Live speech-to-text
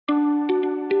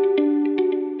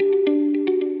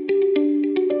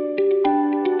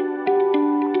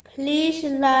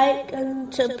like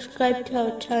and subscribe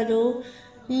to our channel.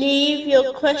 Leave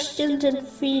your questions and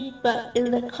feedback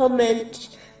in the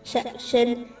comments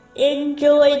section.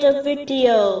 Enjoy the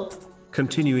video.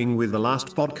 Continuing with the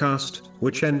last podcast,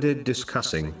 which ended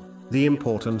discussing the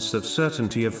importance of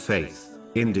certainty of faith,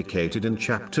 indicated in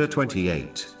chapter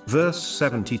 28, verse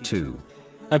 72.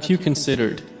 Have you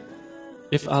considered,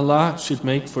 if Allah should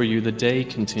make for you the day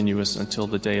continuous until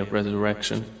the day of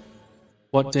resurrection,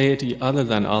 what deity other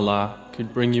than Allah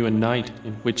could bring you a night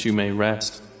in which you may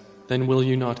rest? Then will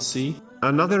you not see?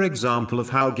 Another example of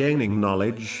how gaining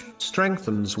knowledge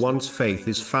strengthens one's faith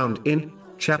is found in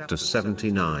chapter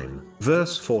 79,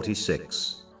 verse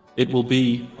 46. It will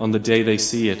be, on the day they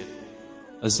see it,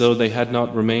 as though they had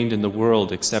not remained in the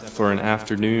world except for an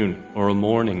afternoon or a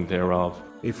morning thereof.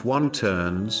 If one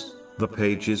turns the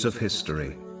pages of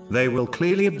history, they will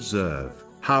clearly observe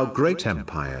how great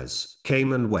empires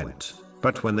came and went,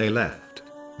 but when they left,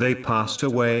 they passed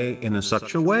away in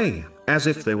such a way as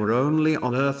if they were only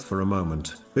on earth for a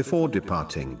moment before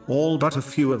departing. All but a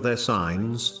few of their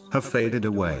signs have faded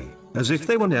away, as if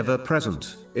they were never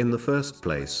present in the first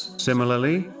place.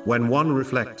 Similarly, when one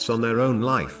reflects on their own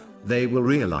life, they will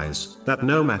realize that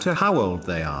no matter how old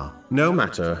they are, no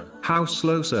matter how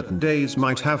slow certain days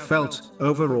might have felt,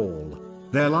 overall,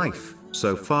 their life,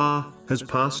 so far, has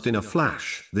passed in a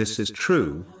flash. This is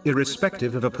true,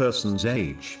 irrespective of a person's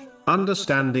age.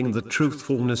 Understanding the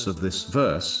truthfulness of this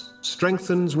verse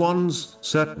strengthens one's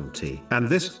certainty, and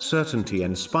this certainty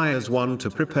inspires one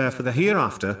to prepare for the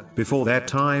hereafter before their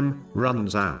time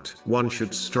runs out. One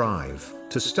should strive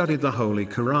to study the Holy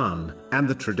Quran and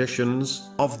the traditions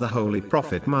of the Holy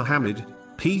Prophet Muhammad,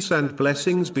 peace and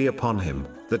blessings be upon him,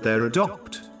 that there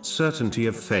adopt certainty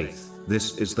of faith.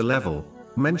 This is the level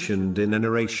mentioned in a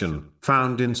narration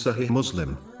found in Sahih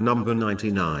Muslim, number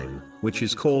 99, which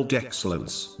is called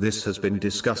excellence. This has been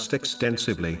discussed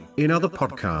extensively in other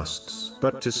podcasts,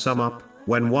 but to sum up,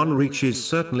 when one reaches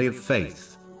certainty of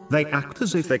faith, they act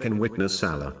as if they can witness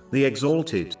Allah, the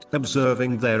Exalted,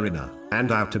 observing their inner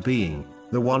and outer being.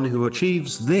 The one who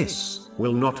achieves this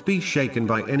will not be shaken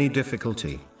by any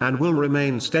difficulty, and will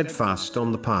remain steadfast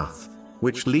on the path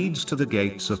which leads to the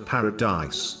gates of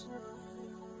paradise.